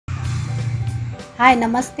हाय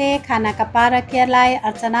नमस्ते, खानाका पारखीहरुलाई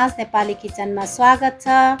अर्चना नेपाली किचनमा स्वागत छ।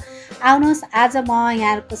 आउनुहोस् आज म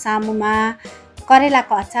यहाँहरुको सामुमा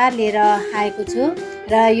करेलाको अचार लिएर आएको छु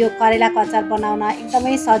र यो करेलाको अचार बनाउन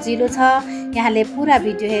एकदमै सजिलो छ। यहाँले पूरा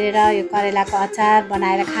भिडियो हेरेर यो करेलाको अचार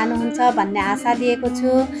बनाएर खानुहुन्छ भन्ने आशा लिएको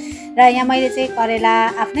छु। र यहाँ मैले चाहिँ करेला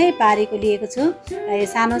आफ्नै बारीको लिएको छु र यो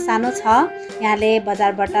सानो सानो छ। यहाँले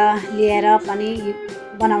बजारबाट लिएर पनि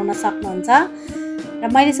बनाउन सक्नुहुन्छ। र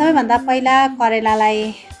मैले सबैभन्दा पहिला करेलालाई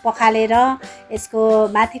पखालेर यसको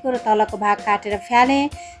माथिको र तलको भाग काटेर फ्याले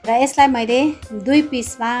र यसलाई मैले दुई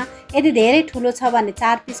पिसमा, यदि धेरै ठुलो छ भने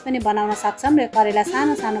 4 पिस पनि बनाउन सक्छौं। र करेला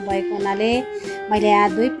सानो सानो भएको हुनाले मैले यहाँ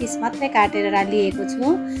 2 पिस मात्रै काटेर लिएको छु।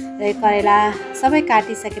 र करेला सबै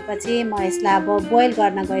काटिसकेपछि म यसलाई अब बोइल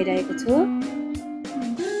गर्न गइरहेको छु।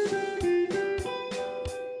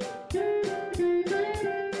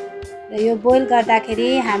 र यो बोइल गर्दाखेरि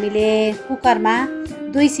हामीले कुकरमा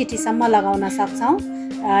 2 सिटीसम्म लगाउन सक्छौं।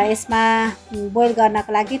 यसमा बोइल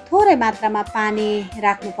गर्नको लागि थोरै मात्रामा पानी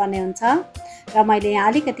राख्नुपर्ने हुन्छ र मैले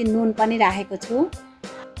यहाँ अलिकति नुन पनि राखेको छु।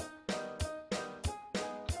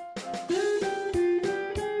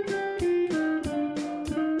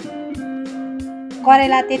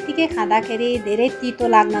 करेला त्यतिकै खाँदाखेरि धेरै तितो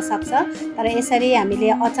लाग्न सक्छ, तर यसरी हामीले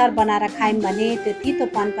अचार बनाएर खायौं भने त्यो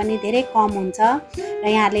तितोपन पनि धेरै कम हुन्छ र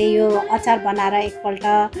यहाँले यो अचार बनाएर एकपल्ट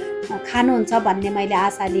खानुहुन्छ भन्ने मैले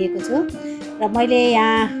आशा लिएको छु। र मैले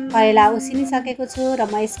यहाँ करेला उसिनिसकेको छु र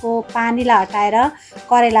म यसको पानीलाई हटाएर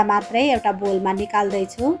करेला मात्रै एउटा बोलमा निकाल्दै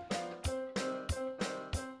छु।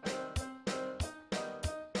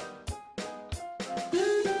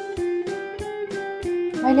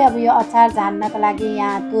 मैले अब यो अचार झान्नको लागि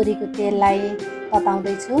यहाँ तोरीको तेललाई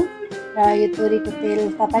तताउँदै छु र यो तोरीको तेल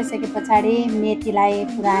तताइसकेपछि मेथीलाई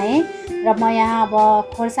फुराएँ र म यहाँ अब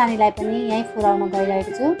खोर्सानीलाई पनि यही फुराउन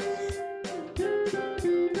गइरहेको छु।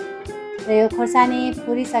 र यो खोर्सानी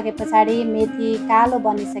फुरिसकेपछि मेथी कालो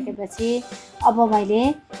बनिसकेपछि अब मैले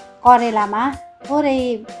करेलामा थोरै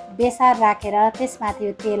बेसार राखेर त्यसमाथि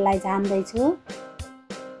यो तेललाई झान्दै छु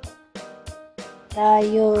र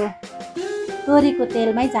यो तोरीको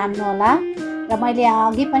तेलमै झान्नु होला। र मैले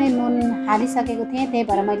अघि पनि नुन हालिसकेको थिएँ, त्यही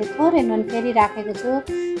भएर मैले थोरै नुन फेरि राखेको छु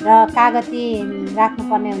र कागती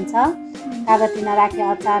राख्नुपर्ने हुन्छ। कागती नराखे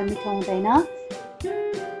अचार मिठो हुँदैन।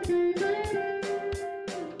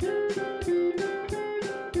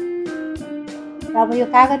 र अब यो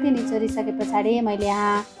कागती निचोरिसकेपछि मैले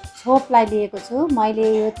यहाँ छोपलाई लिएको छु। मैले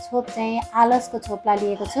यो छोप चाहिँ आलसको छोपलाई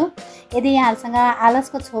लिएको छु। यदि यहाँहरुसँग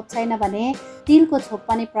आलसको छोप छैन भने तिलको छोप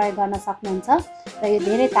पनि प्रयोग गर्न सक्नुहुन्छ। र यो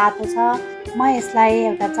धेरै तातो छ। म यसलाई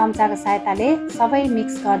एउटा चम्चाको सहायताले सबै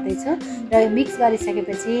मिक्स गर्दै छु र यो मिक्स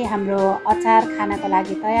गरिसकेपछि हाम्रो अचार खानको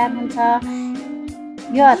लागि तयार हुन्छ।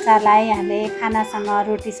 यो अचारलाई यहाँले खानासँग,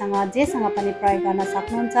 रोटीसँग, जेसँग पनि प्रयोग गर्न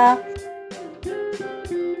सक्नुहुन्छ।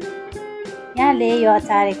 यहाँले यो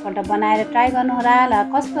अचार एकपल्ट बनाएर ट्राई गर्नुहोला र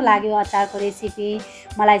कस्तो लाग्यो अचारको रेसिपी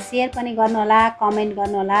मलाई शेयर पनि गर्नुहोला, कमेन्ट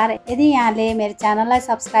गर्नुहोला। र यदि यहाँले मेरो च्यानललाई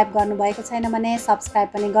सब्स्क्राइब गर्नुभएको छैन भने सब्स्क्राइब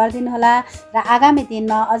पनि गरिदिनुहोला र आगामी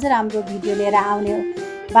दिनमा अझ राम्रो भिडियो लिएर आउने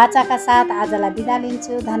बाचाका साथ आजलाई बिदा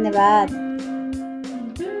लिन्छु। धन्यवाद।